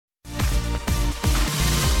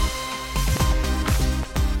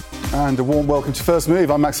And a warm welcome to First Move.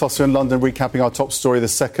 I'm Max Foster in London, recapping our top story, the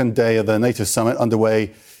second day of the NATO summit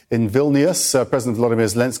underway in Vilnius. President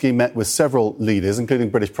Volodymyr Zelensky met with several leaders, including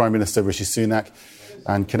British Prime Minister Rishi Sunak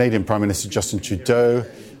and Canadian Prime Minister Justin Trudeau,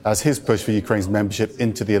 as his push for Ukraine's membership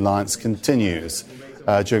into the alliance continues.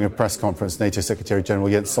 During a press conference, NATO Secretary-General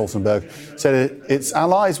Jens Stoltenberg said its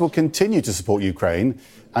allies will continue to support Ukraine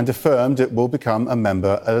and affirmed it will become a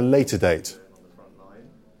member at a later date.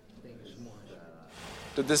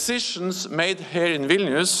 The decisions made here in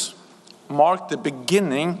Vilnius mark the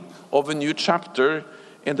beginning of a new chapter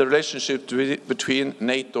in the relationship between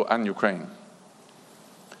NATO and Ukraine.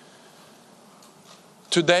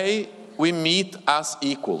 Today, we meet as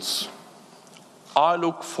equals. I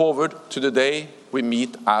look forward to the day we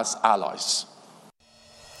meet as allies.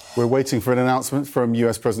 We're waiting for an announcement from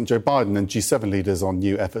US President Joe Biden and G7 leaders on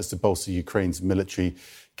new efforts to bolster Ukraine's military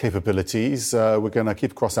capabilities. We're going to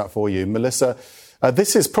keep a cross out for you. Melissa,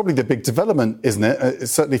 this is probably the big development, isn't it?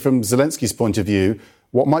 Certainly from Zelensky's point of view,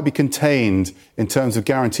 what might be contained in terms of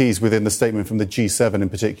guarantees within the statement from the G7 in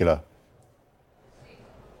particular?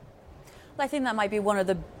 I think that might be one of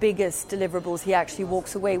the biggest deliverables he actually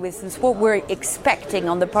walks away with, since what we're expecting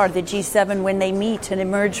on the part of the G7 when they meet and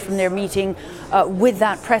emerge from their meeting with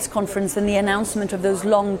that press conference and the announcement of those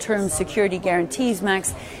long-term security guarantees,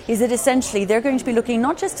 Max, is that essentially they're going to be looking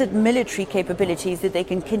not just at military capabilities that they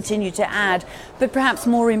can continue to add, but perhaps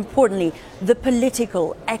more importantly, the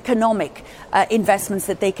political, economic investments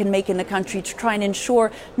that they can make in the country to try and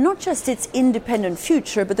ensure not just its independent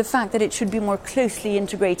future, but the fact that it should be more closely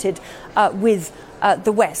integrated with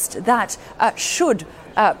the West. That should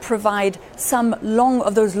provide some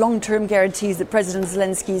of those long-term guarantees that President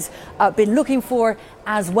Zelensky's been looking for,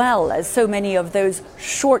 as well as so many of those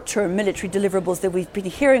short-term military deliverables that we've been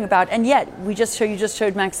hearing about. And yet, you just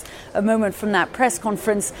showed, Max, a moment from that press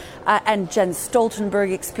conference, and Jens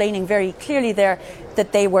Stoltenberg explaining very clearly there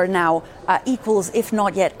that they were now equals, if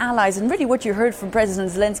not yet allies. And really what you heard from President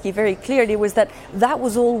Zelensky very clearly was that that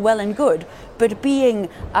was all well and good, but being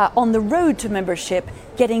on the road to membership,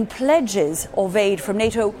 getting pledges of aid from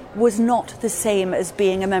NATO was not the same as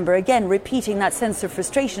being a member. Again, repeating that sense of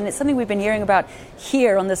frustration. It's something we've been hearing about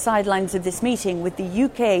here on the sidelines of this meeting, with the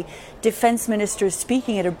UK defence minister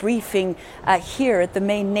speaking at a briefing here at the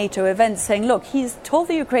main NATO event, saying, look, he's told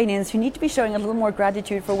the Ukrainians, you need to be showing a little more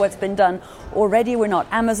gratitude for what's been done already. We're not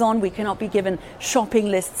Amazon. We cannot be given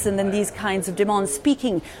shopping lists and then these kinds of demands,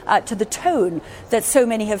 speaking to the tone that so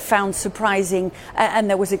many have found surprising and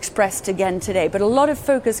that was expressed again today. But a lot of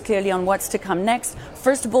focus clearly on what's to come next.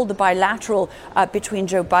 First of all, the bilateral between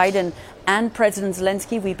Joe Biden and President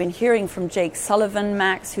Zelensky. We've been hearing from Jake Sullivan,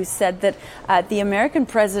 Max, who said that the American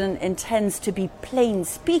president intends to be plain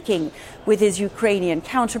speaking with his Ukrainian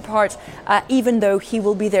counterpart, even though he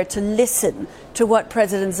will be there to listen to what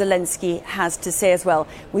President Zelensky has to say as well.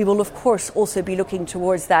 We will, of course, also be looking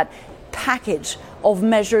towards that package of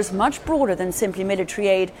measures much broader than simply military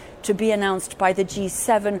aid to be announced by the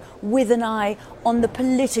G7, with an eye on the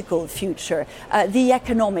political future, the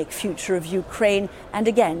economic future of Ukraine, and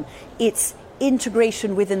again, its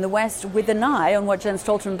integration within the West, with an eye on what Jens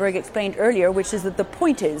Stoltenberg explained earlier, which is that the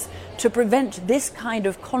point is to prevent this kind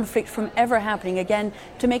of conflict from ever happening again,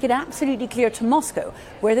 to make it absolutely clear to Moscow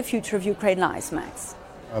where the future of Ukraine lies, Max.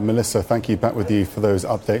 Melissa, thank you. Back with you for those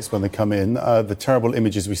updates when they come in. The terrible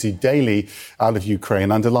images we see daily out of Ukraine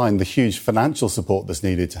underline the huge financial support that's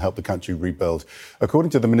needed to help the country rebuild.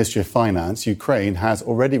 According to the Ministry of Finance, Ukraine has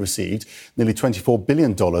already received nearly $24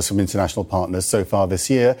 billion from international partners so far this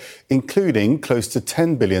year, including close to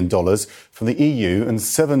 $10 billion from the EU and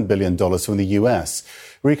 $7 billion from the US.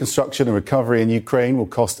 Reconstruction and recovery in Ukraine will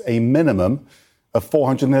cost a minimum of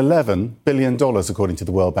 $411 billion, according to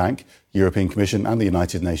the World Bank, European Commission and the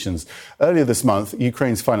United Nations. Earlier this month,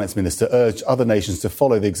 Ukraine's finance minister urged other nations to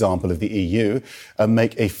follow the example of the EU and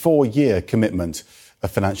make a 4-year commitment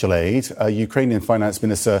of financial aid. Ukrainian Finance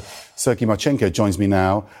Minister Sergei Marchenko joins me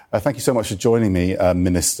now. Thank you so much for joining me,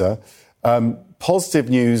 Minister. Positive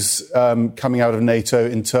news coming out of NATO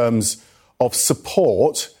in terms of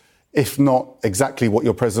support, if not exactly what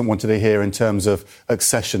your president wanted to hear in terms of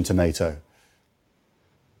accession to NATO.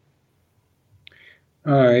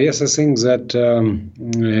 Yes, I think that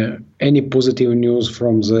any positive news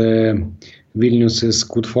from the Vilnius is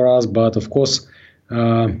good for us, but of course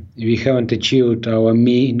we haven't achieved our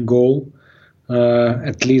main goal,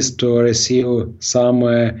 at least to receive some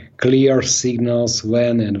clear signals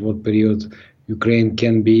when and what period Ukraine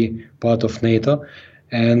can be part of NATO.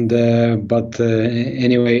 And but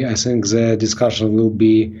anyway, I think the discussion will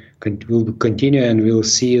continue, and we'll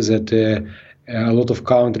see that a lot of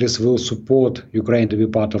countries will support Ukraine to be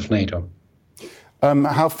part of NATO.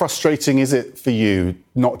 How frustrating is it for you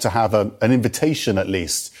not to have an invitation, at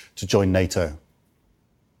least, to join NATO?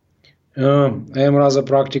 I am a rather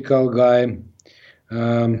practical guy.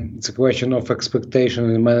 It's a question of expectation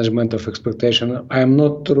and management of expectation. I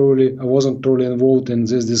wasn't truly involved in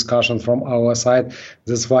this discussion from our side.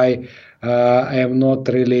 That's why I am not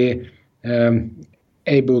really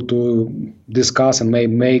able to discuss and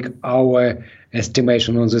make our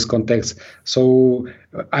estimation on this context. So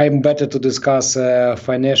I'm better to discuss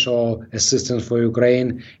financial assistance for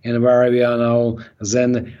Ukraine and where we are now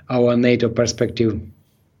than our NATO perspective.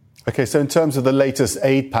 Okay, so in terms of the latest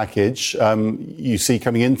aid package you see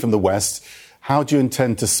coming in from the West, how do you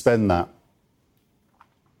intend to spend that?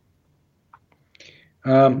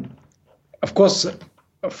 Of course,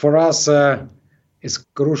 for us, it's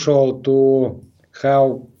crucial to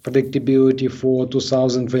have predictability for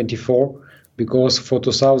 2024, because for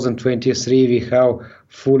 2023 we have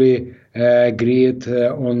fully agreed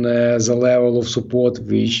on the level of support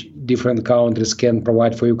which different countries can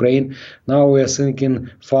provide for Ukraine. Now we are thinking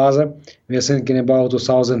further. We are thinking about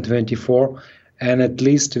 2024, and at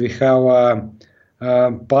least we have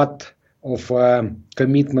a part of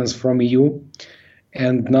commitments from EU.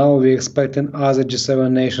 And now we're expecting other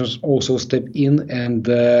G7 nations also step in and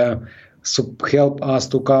help us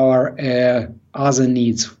to cover other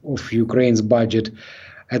needs of Ukraine's budget.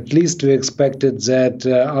 At least we expected that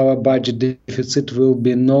our budget deficit will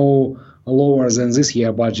be no lower than this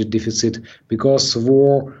year budget deficit, because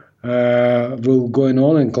war will going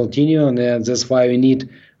on and continue, and that's why we need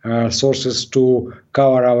sources to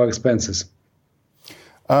cover our expenses.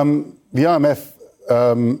 The IMF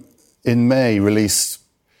in May released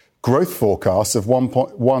growth forecasts of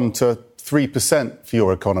 1.1 to 3% for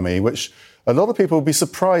your economy, which a lot of people will be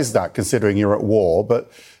surprised at considering you're at war. But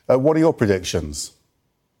what are your predictions?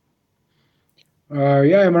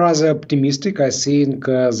 I'm rather optimistic. I think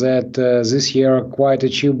that this year quite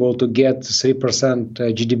achievable to get 3%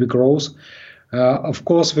 GDP growth. Of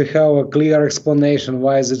course, we have a clear explanation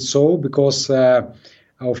why is it so, because of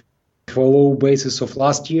a low basis of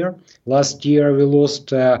last year. Last year we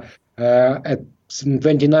lost at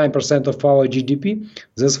 29% of our GDP.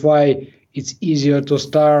 That's why it's easier to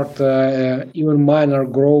start even minor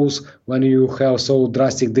growth when you have so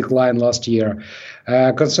drastic decline last year.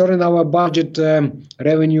 Concerning our budget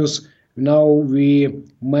revenues, now we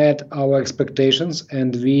met our expectations,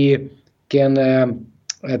 and we can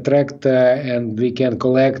attract and we can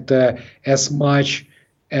collect as much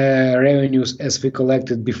revenues as we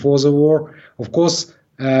collected before the war. Of course,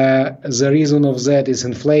 the reason of that is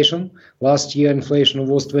inflation. Last year inflation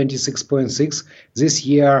was 26.6. This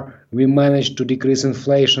year we managed to decrease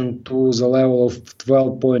inflation to the level of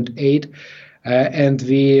 12.8. And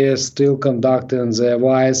we still conducting the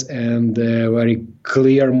wise and very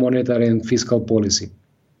clear monetary and fiscal policy.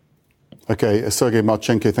 Okay, Sergei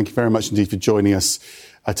Marchenko, thank you very much indeed for joining us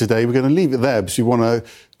today. We're going to leave it there because we want to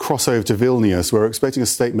cross over to Vilnius. We're expecting a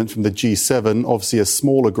statement from the G7, obviously a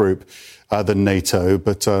smaller group than NATO,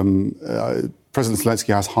 but President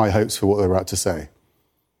Zelensky has high hopes for what they're about to say.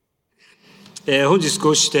 本日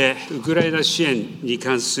こうしてウクライナ支援に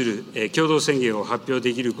関する共同宣言を発表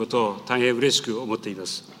できることを大変嬉しく思っていま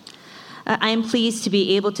す。I am pleased to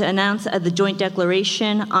be able to announce the joint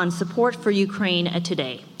declaration on support for Ukraine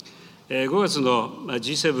today. 5月の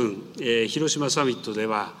G7 広島サミットで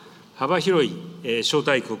は幅広い招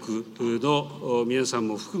待国の皆さん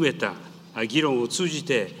も含めた議論を通じ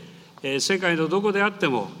て世界のどこであって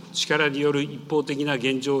も力による一方的な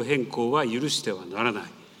現状変更は許してはならない。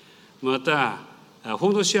また、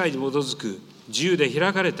法の支配に基づく自由で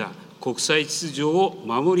開かれた国際秩序を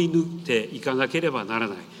守り抜いていかなければなら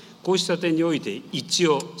ない。こうした点において一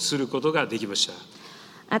致をすることができました。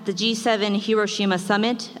At the G7 Hiroshima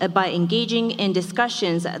summit, by engaging in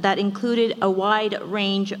discussions that included a wide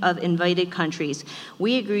range of invited countries,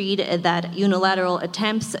 we agreed that unilateral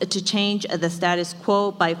attempts to change the status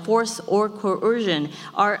quo by force or coercion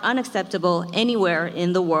are unacceptable anywhere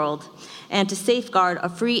in the world, and to safeguard a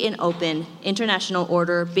free and open international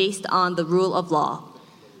order based on the rule of law.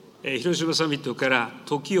 広島サミットから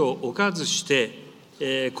時を置かずし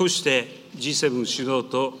て、こうして G7 首脳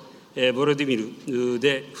とボロディミル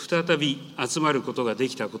で再び集まることがで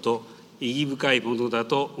きたこと、意義深いものだ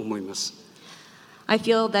と思います。I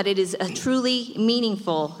feel that it is truly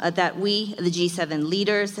meaningful that we, the G7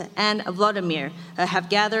 leaders, and Vladimir have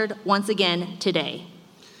gathered once again today.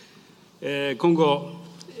 今後、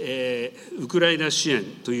ウクライナ支援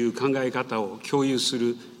という考え方を共有す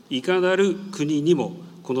るいかなる国にも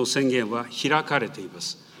この宣言は開かれていま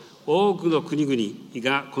す。多くの国々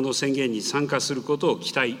がこの宣言に参加することを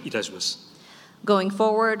期待いたします。Going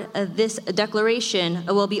forward, this declaration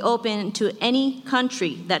will be open to any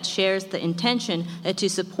country that shares the intention to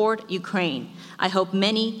support Ukraine. I hope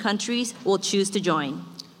many countries will choose to join.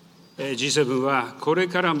 G7 はこれ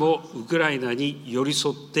からもウクライナに寄り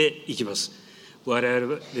添っていきます。我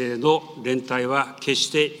々の連帯は決し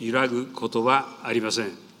て揺らぐことはありませ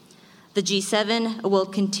ん。The G7 will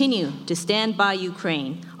continue to stand by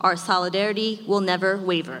Ukraine. Our solidarity will never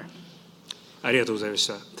waver. ありがとうございまし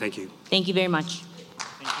た。Thank you. Thank you very much.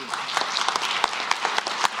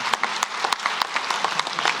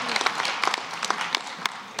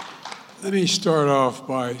 Let me start off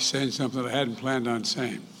by saying something I hadn't planned on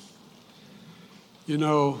saying. You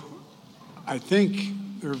know, I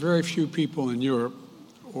think there are very few people in Europe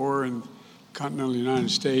or in continental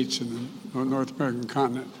United States and the North American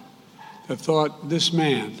continent that thought this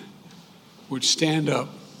man would stand up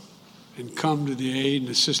and come to the aid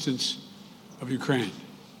and assistance of Ukraine.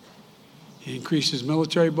 He increased his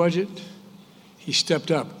military budget. He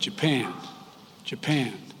stepped up Japan,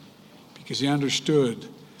 because he understood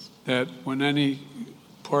that when any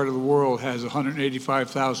part of the world has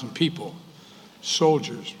 185,000 people,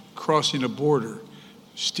 soldiers crossing a border,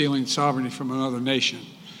 stealing sovereignty from another nation,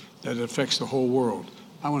 that it affects the whole world.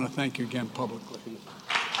 I want to thank you again publicly.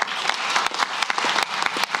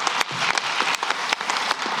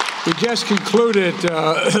 We just concluded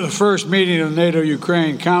the first meeting of the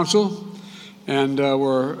NATO-Ukraine Council, and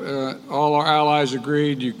all our allies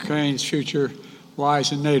agreed Ukraine's future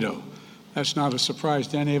lies in NATO. That's not a surprise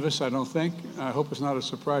to any of us, I don't think. I hope it's not a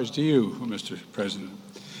surprise to you, Mr. President.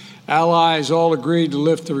 Allies all agreed to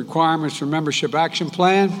lift the requirements for membership action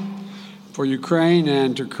plan for Ukraine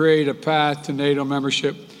and to create a path to NATO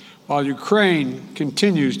membership while Ukraine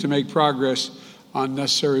continues to make progress on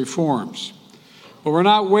necessary reforms. But we're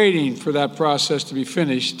not waiting for that process to be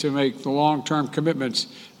finished to make the long-term commitments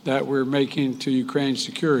that we're making to Ukraine's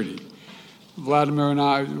security. Vladimir and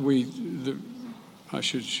I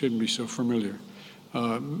shouldn't be so familiar.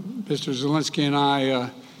 Mr. Zelensky and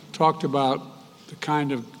I talked about the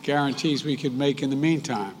kind of guarantees we could make in the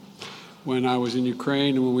meantime when I was in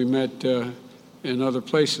Ukraine and when we met in other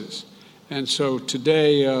places. And so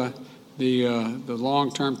today, the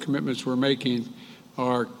long-term commitments we're making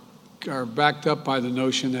are backed up by the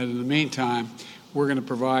notion that in the meantime, we're going to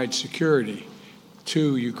provide security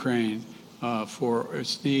to Ukraine for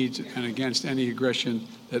its needs and against any aggression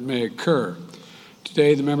that may occur.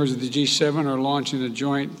 Today, the members of the G7 are launching a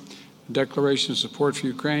joint declaration of support for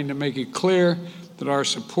Ukraine to make it clear that our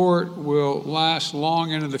support will last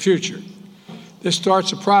long into the future. This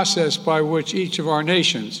starts a process by which each of our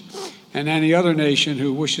nations and any other nation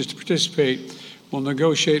who wishes to participate will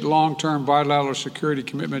negotiate long-term bilateral security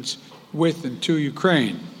commitments with and to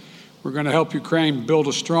Ukraine. We're going to help Ukraine build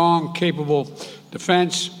a strong, capable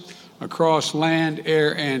defense across land,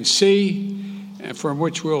 air, and sea, from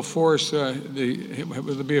which will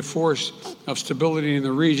be a force of stability in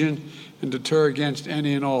the region and deter against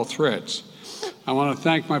any and all threats. I want to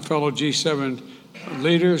thank my fellow G7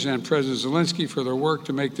 leaders and President Zelensky for their work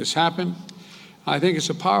to make this happen. I think it's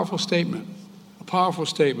a powerful statement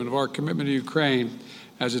of our commitment to Ukraine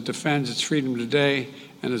as it defends its freedom today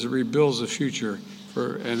and as it rebuilds the future,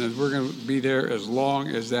 and we're going to be there as long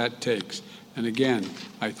as that takes. And again,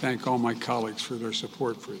 I thank all my colleagues for their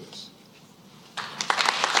support for this.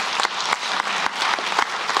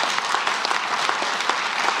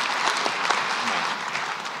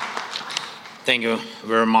 Thank you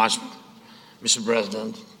very much, Mr.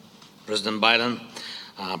 President, President Biden,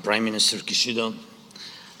 Prime Minister Kishida,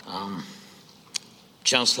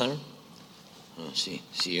 Chancellor, see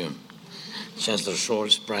you, Chancellor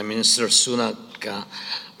Scholz, Prime Minister Sunak,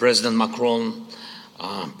 President Macron,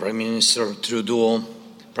 Prime Minister Trudeau,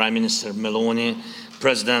 Prime Minister Meloni,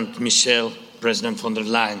 President Michel, President von der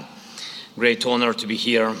Leyen. Great honor to be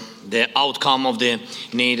here. The outcome of the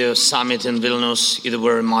NATO summit in Vilnius is a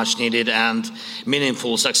very much needed and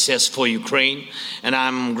meaningful success for Ukraine. And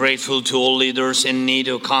I'm grateful to all leaders in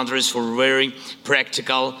NATO countries for very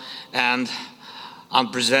practical and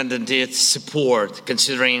unprecedented support,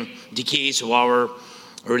 considering decades of our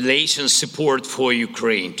relations support for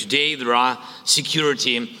Ukraine. Today, there are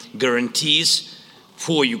security guarantees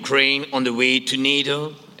for Ukraine on the way to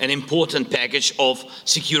NATO, an important package of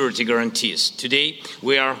security guarantees. Today,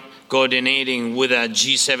 we are coordinating with the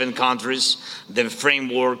G7 countries the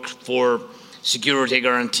framework for security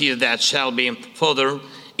guarantees that shall be further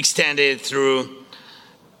extended through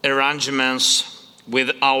arrangements with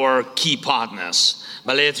our key partners,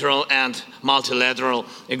 bilateral and multilateral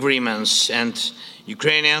agreements. And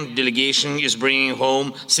Ukrainian delegation is bringing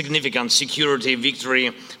home significant security victory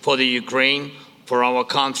for the Ukraine for our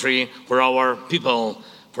country, for our people,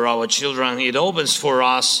 for our children. It opens for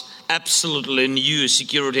us absolutely new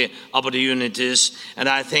security opportunities. And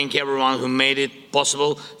I thank everyone who made it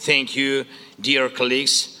possible. Thank you, dear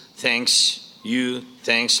colleagues. Thanks you.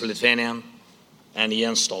 Thanks, Lithuania and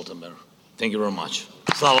Jens Stoltenberg. Thank you very much.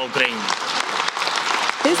 Slava Ukraini.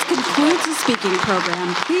 This concludes the speaking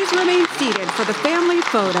program. Please remain seated for the family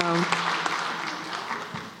photo.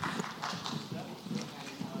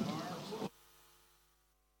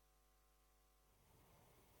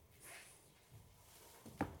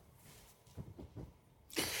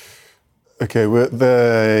 Okay, well,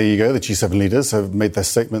 there you go. The G7 leaders have made their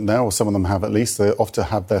statement now, or some of them have at least. They often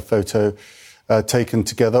have their photo taken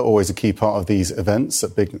together, always a key part of these events,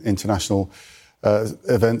 at big international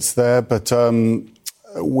events there. But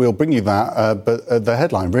we'll bring you that. But the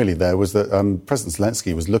headline really there was that President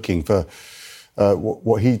Zelensky was looking for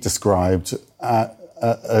what he described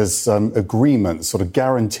as agreements, sort of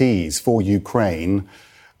guarantees for Ukraine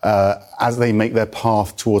as they make their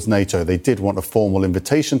path towards NATO. They did want a formal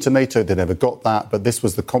invitation to NATO. They never got that. But this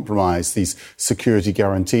was the compromise, these security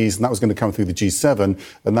guarantees. And that was going to come through the G7.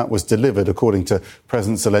 And that was delivered, according to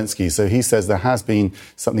President Zelensky. So he says there has been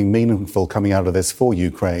something meaningful coming out of this for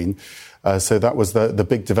Ukraine. So that was the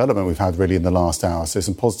big development we've had really in the last hour. So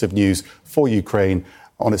some positive news for Ukraine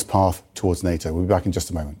on its path towards NATO. We'll be back in just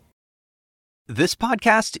a moment. This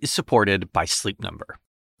podcast is supported by Sleep Number.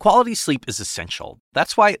 Quality sleep is essential.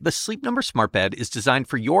 That's why the Sleep Number Smart Bed is designed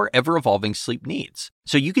for your ever-evolving sleep needs,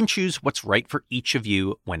 so you can choose what's right for each of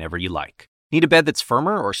you whenever you like. Need a bed that's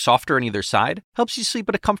firmer or softer on either side? Helps you sleep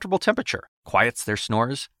at a comfortable temperature. Quiets their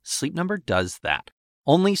snores? Sleep Number does that.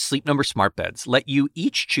 Only Sleep Number Smart Beds let you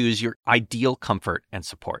each choose your ideal comfort and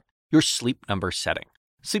support, your Sleep Number setting.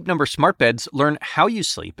 Sleep Number Smart Beds learn how you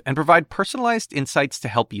sleep and provide personalized insights to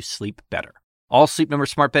help you sleep better. All Sleep Number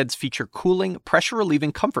Smart Beds feature cooling,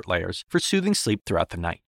 pressure-relieving comfort layers for soothing sleep throughout the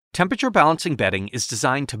night. Temperature-balancing bedding is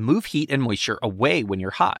designed to move heat and moisture away when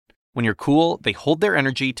you're hot. When you're cool, they hold their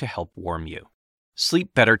energy to help warm you.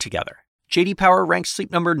 Sleep better together. J.D. Power ranks Sleep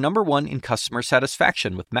Number #1 in customer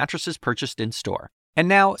satisfaction with mattresses purchased in-store. And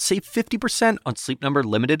now, save 50% on Sleep Number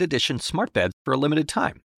limited edition smart beds for a limited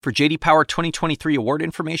time. For J.D. Power 2023 award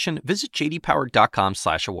information, visit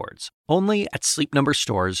jdpower.com/awards. Only at Sleep Number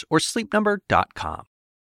stores or sleepnumber.com.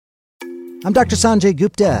 I'm Dr. Sanjay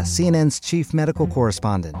Gupta, CNN's chief medical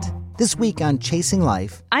correspondent. This week on Chasing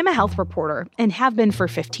Life, I'm a health reporter and have been for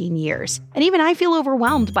 15 years. And even I feel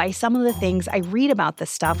overwhelmed by some of the things I read about the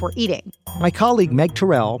stuff we're eating. My colleague Meg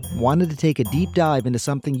Terrell wanted to take a deep dive into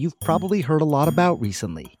something you've probably heard a lot about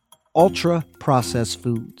recently: ultra-processed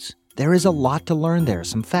foods. There is a lot to learn there,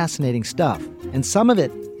 some fascinating stuff, and some of it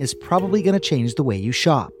is probably going to change the way you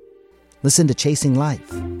shop. Listen to Chasing Life,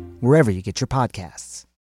 wherever you get your podcasts.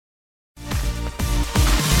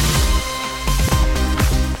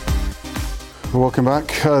 Welcome back.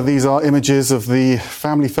 These are images of the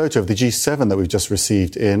family photo of the G7 that we've just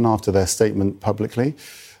received in after their statement publicly.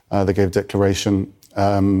 They gave a declaration.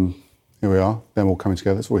 Here we are, them all coming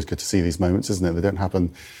together. It's always good to see these moments, isn't it? They don't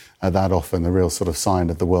happen that often. The real sort of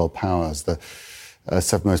sign of the world powers, the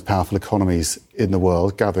 7 most powerful economies in the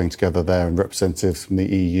world gathering together there, and representatives from the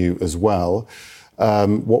EU as well.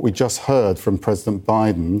 What we just heard from President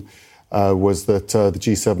Biden was that the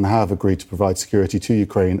G7 have agreed to provide security to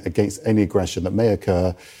Ukraine against any aggression that may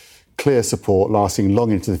occur, clear support lasting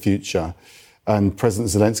long into the future. And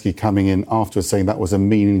President Zelensky coming in afterwards saying that was a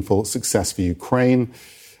meaningful success for Ukraine.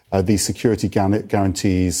 These security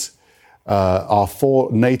guarantees are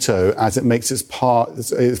for NATO as it makes its part,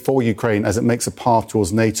 for Ukraine as it makes a path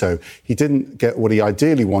towards NATO. He didn't get what he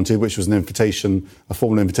ideally wanted, which was a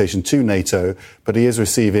formal invitation to NATO, but he is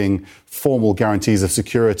receiving formal guarantees of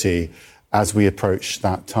security as we approach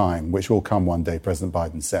that time, which will come one day, President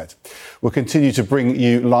Biden said. We'll continue to bring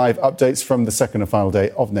you live updates from the second and final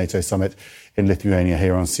day of NATO summit in Lithuania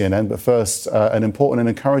here on CNN. But first, an important and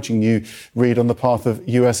encouraging new read on the path of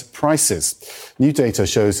US prices. New data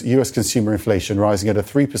shows US consumer inflation rising at a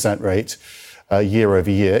 3% rate year over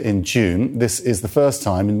year in June. This is the first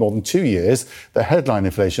time in more than 2 years that headline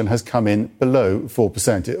inflation has come in below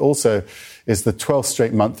 4%. It also is the 12th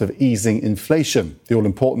straight month of easing inflation. The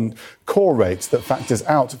all-important core rate that factors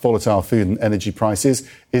out volatile food and energy prices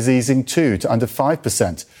is easing too, to under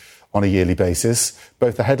 5% on a yearly basis.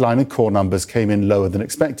 Both the headline and core numbers came in lower than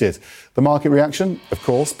expected. The market reaction, of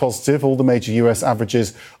course, positive. All the major US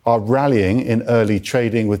averages are rallying in early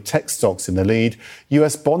trading, with tech stocks in the lead.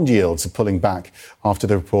 US bond yields are pulling back after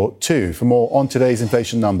the report too. For more on today's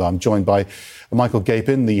inflation number, I'm joined by Michael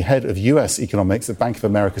Gapin, the head of US economics at Bank of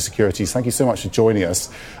America Securities. Thank you so much for joining us.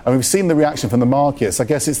 And we've seen the reaction from the markets. I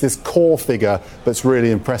guess it's this core figure that's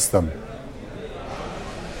really impressed them.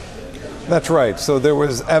 That's right. So there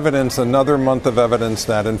was evidence, another month of evidence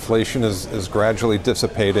that inflation is gradually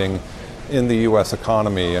dissipating in the U.S.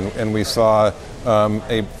 economy. And we saw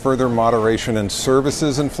a further moderation in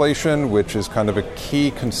services inflation, which is kind of a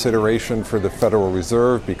key consideration for the Federal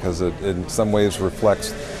Reserve because it in some ways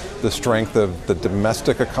reflects the strength of the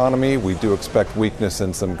domestic economy. We do expect weakness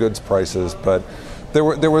in some goods prices, but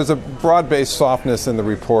there was a broad-based softness in the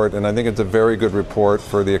report, and I think it's a very good report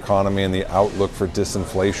for the economy and the outlook for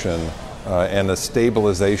disinflation and a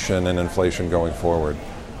stabilization in inflation going forward.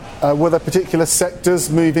 Were there particular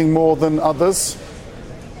sectors moving more than others?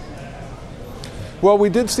 Well, we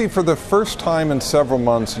did see for the first time in several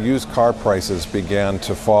months, used car prices began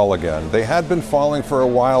to fall again. They had been falling for a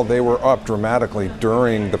while. They were up dramatically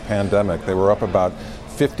during the pandemic. They were up about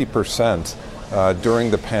 50%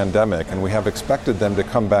 during the pandemic, and we have expected them to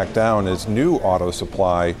come back down as new auto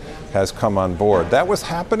supply has come on board. That was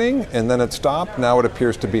happening, and then it stopped. Now it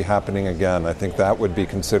appears to be happening again. I think that would be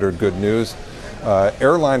considered good news.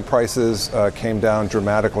 Airline prices came down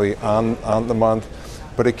dramatically on the month.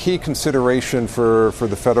 But a key consideration for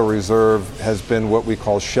the Federal Reserve has been what we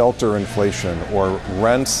call shelter inflation, or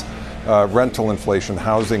rental inflation,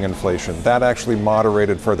 housing inflation. That actually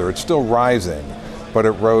moderated further. It's still rising, but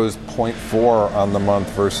it rose 0.4 on the month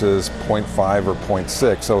versus 0.5 or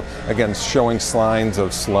 0.6. So again, showing signs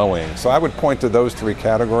of slowing. So I would point to those three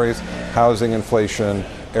categories: housing inflation,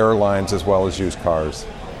 airlines, as well as used cars.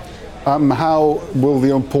 How will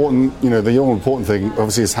the important thing,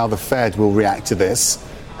 obviously, is how the Fed will react to this.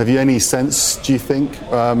 Have you any sense, do you think,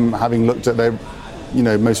 having looked at their,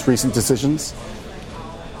 most recent decisions?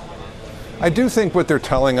 I do think what they're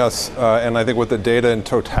telling us, and I think what the data in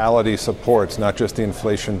totality supports, not just the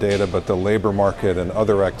inflation data, but the labor market and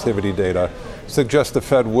other activity data, suggests the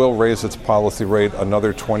Fed will raise its policy rate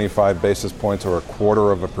another 25 basis points, or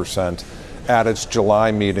 0.25%, at its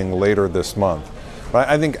July meeting later this month. But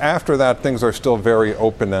I think after that, things are still very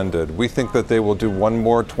open-ended. We think that they will do one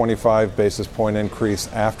more 25 basis point increase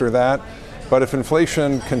after that. But if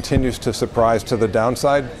inflation continues to surprise to the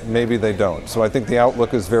downside, maybe they don't. So I think the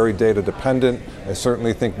outlook is very data dependent. I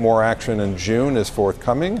certainly think more action in June is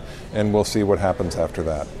forthcoming, and we'll see what happens after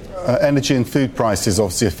that. Energy and food prices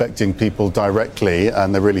obviously affecting people directly,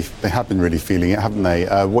 and they have been really feeling it, haven't they?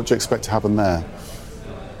 What do you expect to happen there?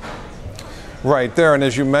 Right there, and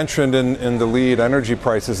as you mentioned in the lead, energy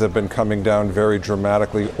prices have been coming down very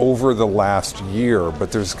dramatically over the last year,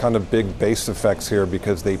 but there's kind of big base effects here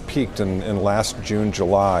because they peaked in last June,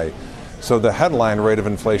 July. So the headline rate of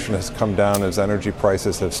inflation has come down as energy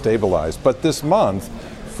prices have stabilized. But this month,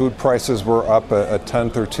 food prices were up a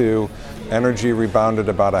tenth or two, energy rebounded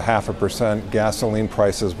about 0.5%, gasoline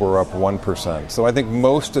prices were up 1%. So I think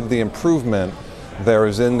most of the improvement there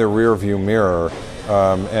is in the rearview mirror.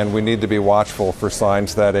 And we need to be watchful for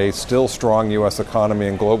signs that a still strong U.S. economy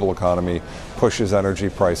and global economy pushes energy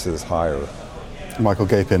prices higher. Michael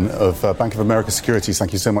Gapin of Bank of America Securities,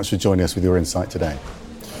 thank you so much for joining us with your insight today.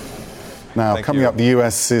 Now, coming up, the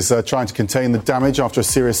U.S. is trying to contain the damage after a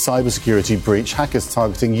serious cybersecurity breach. Hackers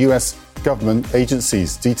targeting U.S. government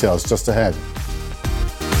agencies. Details just ahead.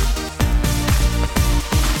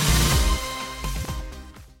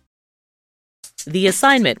 The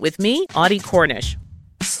Assignment with me, Audie Cornish.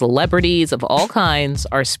 Celebrities of all kinds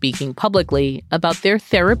are speaking publicly about their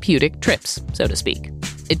therapeutic trips, so to speak.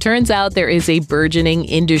 It turns out there is a burgeoning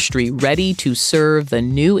industry ready to serve the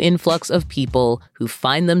new influx of people who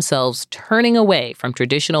find themselves turning away from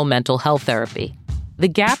traditional mental health therapy. The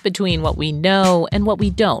gap between what we know and what we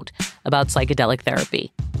don't about psychedelic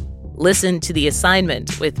therapy. Listen to The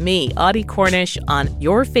Assignment with me, Audie Cornish, on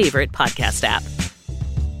your favorite podcast app.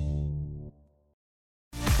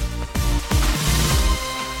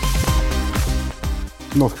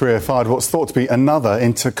 North Korea fired what's thought to be another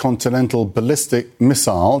intercontinental ballistic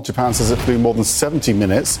missile. Japan says it flew more than 70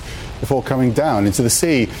 minutes before coming down into the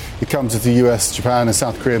sea. It comes as the US, Japan and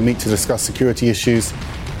South Korea meet to discuss security issues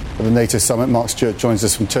at the NATO summit. Mark Stewart joins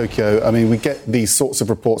us from Tokyo. I mean, we get these sorts of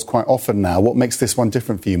reports quite often now. What makes this one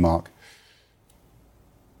different for you, Mark?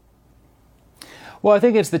 Well, I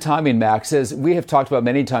think it's the timing, Max. As we have talked about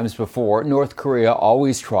many times before, North Korea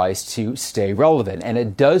always tries to stay relevant, and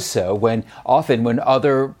it does so often when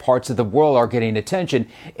other parts of the world are getting attention.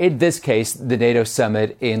 In this case, the NATO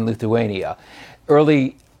summit in Lithuania.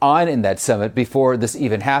 Early on in that summit, before this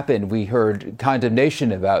even happened, we heard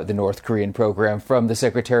condemnation about the North Korean program from the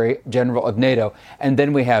Secretary General of NATO. And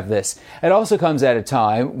then we have this. It also comes at a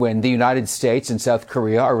time when the United States and South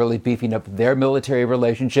Korea are really beefing up their military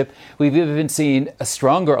relationship. We've even seen a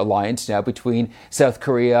stronger alliance now between South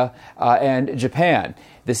Korea and Japan.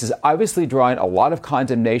 This is obviously drawing a lot of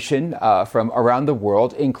condemnation from around the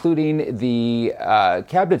world, including the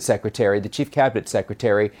cabinet secretary, the chief cabinet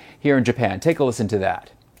secretary here in Japan. Take a listen to that.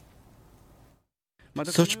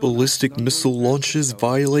 Such ballistic missile launches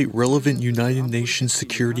violate relevant United Nations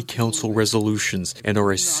Security Council resolutions and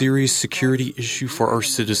are a serious security issue for our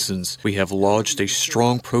citizens. We have lodged a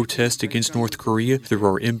strong protest against North Korea through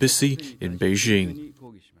our embassy in Beijing.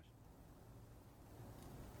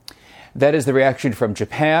 That is the reaction from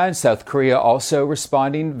Japan. South Korea also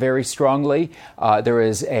responding very strongly. There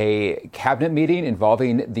is a cabinet meeting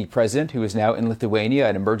involving the president, who is now in Lithuania,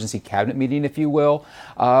 an emergency cabinet meeting, if you will,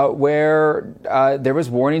 where there was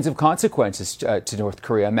warnings of consequences to North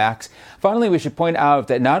Korea. Max, finally, we should point out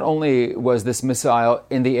that not only was this missile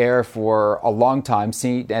in the air for a long time,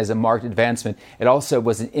 seen as a marked advancement, it also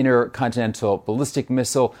was an intercontinental ballistic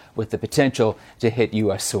missile with the potential to hit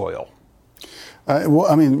U.S. soil.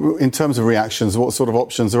 In terms of reactions, what sort of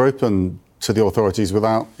options are open to the authorities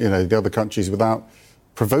without, the other countries, without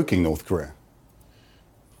provoking North Korea?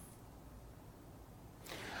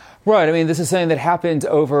 Right. This is something that happens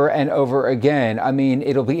over and over again.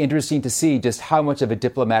 It'll be interesting to see just how much of a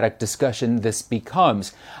diplomatic discussion this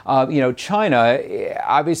becomes. China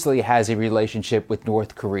obviously has a relationship with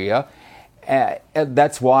North Korea.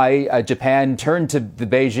 That's why Japan turned to the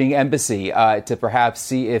Beijing embassy to perhaps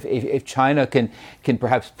see if China can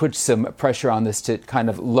perhaps put some pressure on this to kind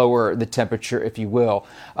of lower the temperature, if you will.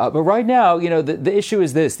 But right now, the issue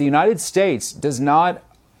is this. The United States does not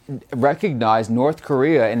recognize North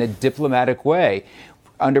Korea in a diplomatic way.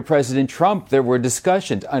 Under President Trump, there were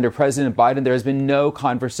discussions. Under President Biden, there has been no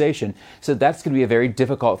conversation. So that's going to be a very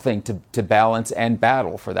difficult thing to balance and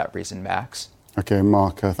battle for that reason, Max. OK,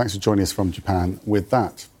 Mark, thanks for joining us from Japan with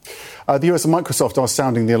that. The US and Microsoft are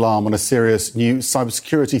sounding the alarm on a serious new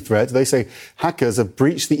cybersecurity threat. They say hackers have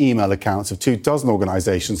breached the email accounts of 24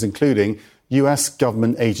 organizations, including US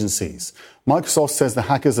government agencies. Microsoft says the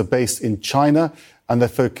hackers are based in China and they're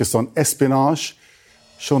focused on espionage.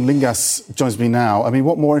 Sean Lingas joins me now.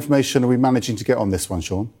 What more information are we managing to get on this one,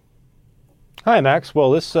 Sean? Hi, Max.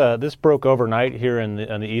 Well, this broke overnight here on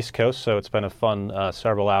the East Coast, so it's been a fun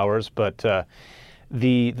several hours. But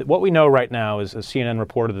what we know right now is CNN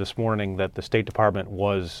reported this morning that the State Department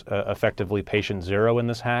was effectively patient zero in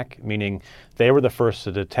this hack, meaning they were the first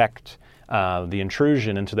to detect the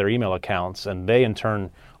intrusion into their email accounts, and they in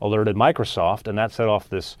turn alerted Microsoft, and that set off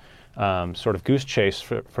this sort of goose chase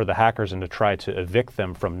for the hackers and to try to evict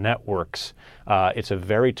them from networks. It's a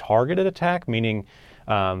very targeted attack, meaning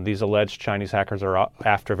these alleged Chinese hackers are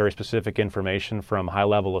after very specific information from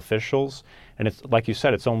high-level officials. And it's like you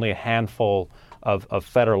said, it's only a handful of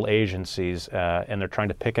federal agencies, and they're trying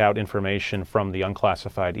to pick out information from the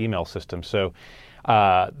unclassified email system. So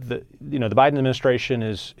the Biden administration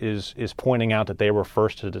is pointing out that they were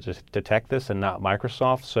first to detect this and not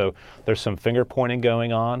Microsoft. So there's some finger pointing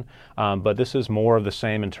going on. But this is more of the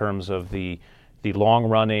same in terms of the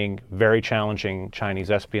long-running, very challenging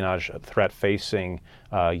Chinese espionage threat facing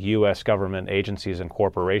U.S. government agencies and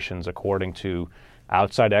corporations, according to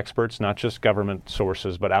outside experts, not just government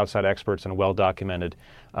sources, but outside experts and well-documented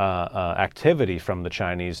activity from the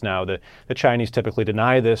Chinese. Now, the Chinese typically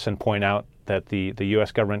deny this and point out that the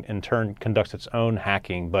U.S. government in turn conducts its own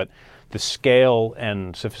hacking, but the scale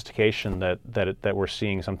and sophistication that we're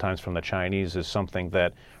seeing sometimes from the Chinese is something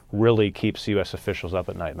that really keeps U.S. officials up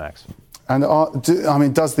at night, Max. And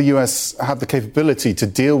does the US have the capability to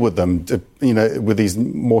deal with them, with these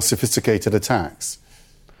more sophisticated attacks?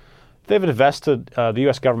 They've invested. The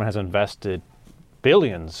U.S. government has invested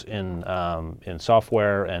billions in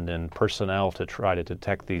software and in personnel to try to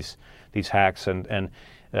detect these hacks. And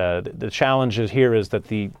the challenge here is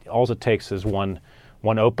that all it takes is one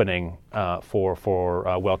opening for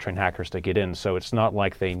well-trained hackers to get in. So it's not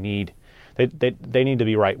like they need. They need to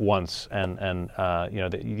be right once, and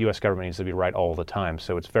the U.S. government needs to be right all the time.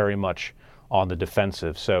 So it's very much on the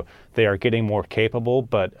defensive. So they are getting more capable,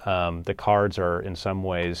 but the cards are in some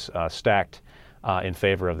ways stacked in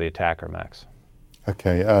favor of the attacker, Max.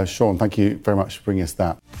 Okay, Sean, thank you very much for bringing us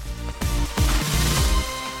that.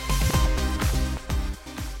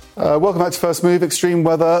 Welcome back to First Move. Extreme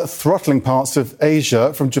weather throttling parts of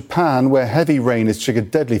Asia, from Japan, where heavy rain has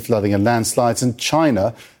triggered deadly flooding and landslides, and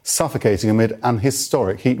China suffocating amid an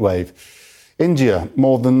historic heatwave. India,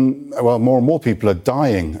 more and more people are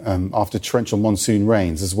dying after torrential monsoon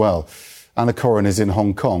rains as well. Anna Corin is in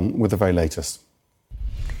Hong Kong with the very latest.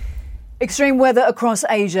 Extreme weather across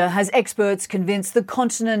Asia has experts convinced the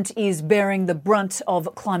continent is bearing the brunt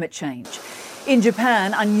of climate change. In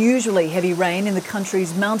Japan, unusually heavy rain in the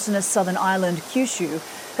country's mountainous southern island, Kyushu,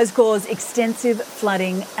 has caused extensive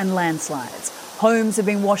flooding and landslides. Homes have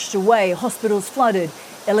been washed away, hospitals flooded,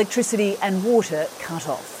 electricity and water cut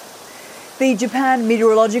off. The Japan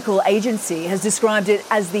Meteorological Agency has described it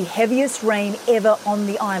as the heaviest rain ever on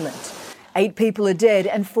the island. 8 people are dead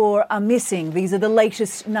and 4 are missing. These are the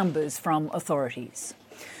latest numbers from authorities.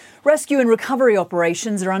 Rescue and recovery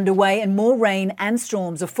operations are underway, and more rain and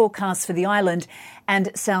storms are forecast for the island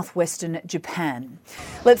and southwestern Japan.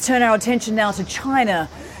 Let's turn our attention now to China,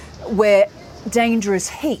 where dangerous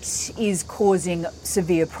heat is causing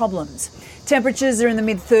severe problems. Temperatures are in the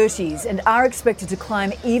mid-30s and are expected to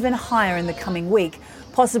climb even higher in the coming week,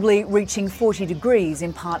 possibly reaching 40 degrees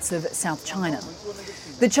in parts of South China.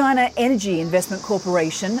 The China Energy Investment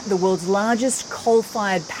Corporation, the world's largest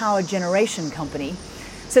coal-fired power generation company,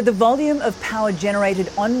 said the volume of power generated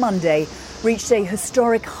on Monday reached a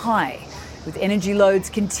historic high, with energy loads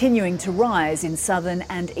continuing to rise in southern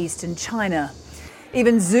and eastern China.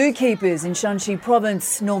 Even zookeepers in Shanxi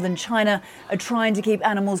province, northern China, are trying to keep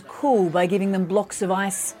animals cool by giving them blocks of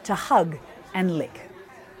ice to hug and lick.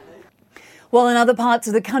 While in other parts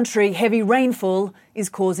of the country, heavy rainfall is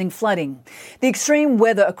causing flooding. The extreme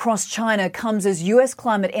weather across China comes as US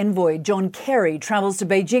climate envoy John Kerry travels to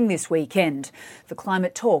Beijing this weekend for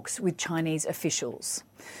climate talks with Chinese officials.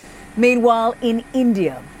 Meanwhile, in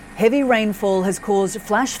India, heavy rainfall has caused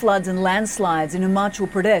flash floods and landslides in Himachal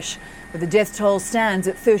Pradesh, where the death toll stands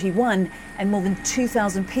at 31 and more than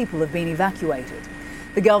 2,000 people have been evacuated.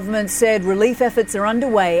 The government said relief efforts are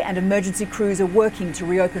underway and emergency crews are working to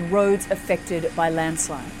reopen roads affected by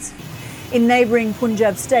landslides. In neighbouring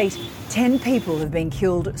Punjab state, 10 people have been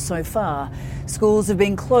killed so far. Schools have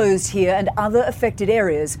been closed here and other affected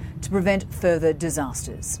areas to prevent further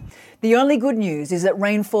disasters. The only good news is that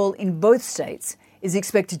rainfall in both states is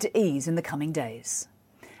expected to ease in the coming days.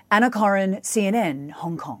 Anna Corin, CNN,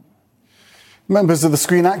 Hong Kong. Members of the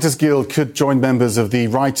Screen Actors Guild could join members of the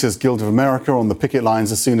Writers Guild of America on the picket lines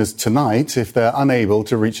as soon as tonight if they're unable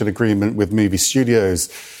to reach an agreement with movie studios.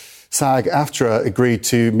 SAG-AFTRA agreed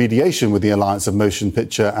to mediation with the Alliance of Motion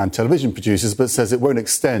Picture and Television Producers, but says it won't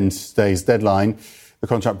extend today's deadline. The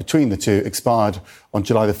contract between the two expired on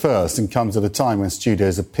July the 1st and comes at a time when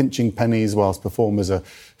studios are pinching pennies whilst performers are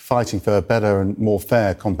fighting for better and more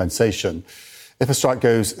fair compensation. If a strike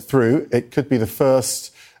goes through, it could be the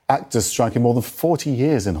first actors strike in more than 40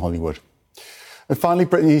 years in Hollywood. And finally,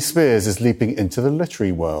 Britney Spears is leaping into the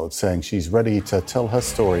literary world, saying she's ready to tell her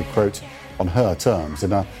story, quote, on her terms,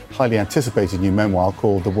 in a highly anticipated new memoir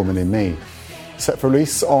called The Woman in Me. Set for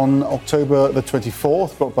release on October the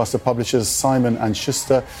 24th, blockbuster publishers Simon &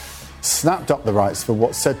 Schuster snapped up the rights for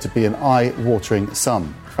what's said to be an eye-watering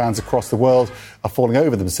sum. Fans across the world are falling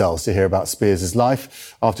over themselves to hear about Spears'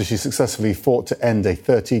 life after she successfully fought to end a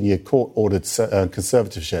 13-year court-ordered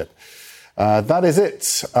conservatorship. That is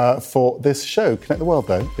it for this show. Connect the World,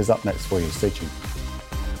 though, is up next for you. Stay tuned.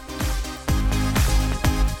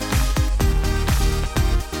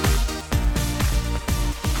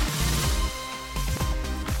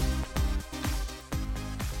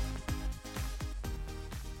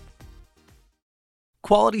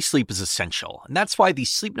 Quality sleep is essential, and that's why the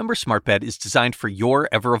Sleep Number Smart Bed is designed for your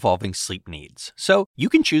ever-evolving sleep needs. So you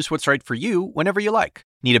can choose what's right for you whenever you like.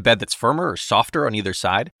 Need a bed that's firmer or softer on either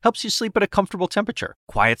side? Helps you sleep at a comfortable temperature.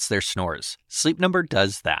 Quiets their snores. Sleep Number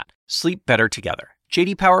does that. Sleep better together.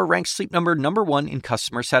 J.D. Power ranks Sleep Number #1 in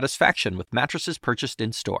customer satisfaction with mattresses purchased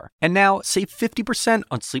in-store. And now, save 50%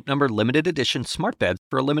 on Sleep Number limited edition smart beds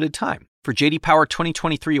for a limited time. For J.D. Power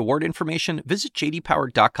 2023 award information, visit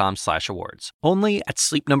jdpower.com/awards. Only at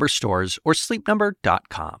Sleep Number stores or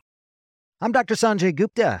sleepnumber.com. I'm Dr. Sanjay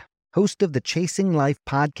Gupta, host of the Chasing Life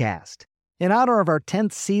podcast. In honor of our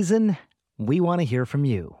 10th season, we want to hear from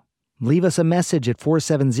you. Leave us a message at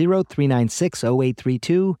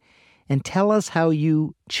 470-396-0832 and tell us how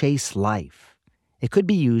you chase life. It could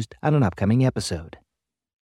be used on an upcoming episode.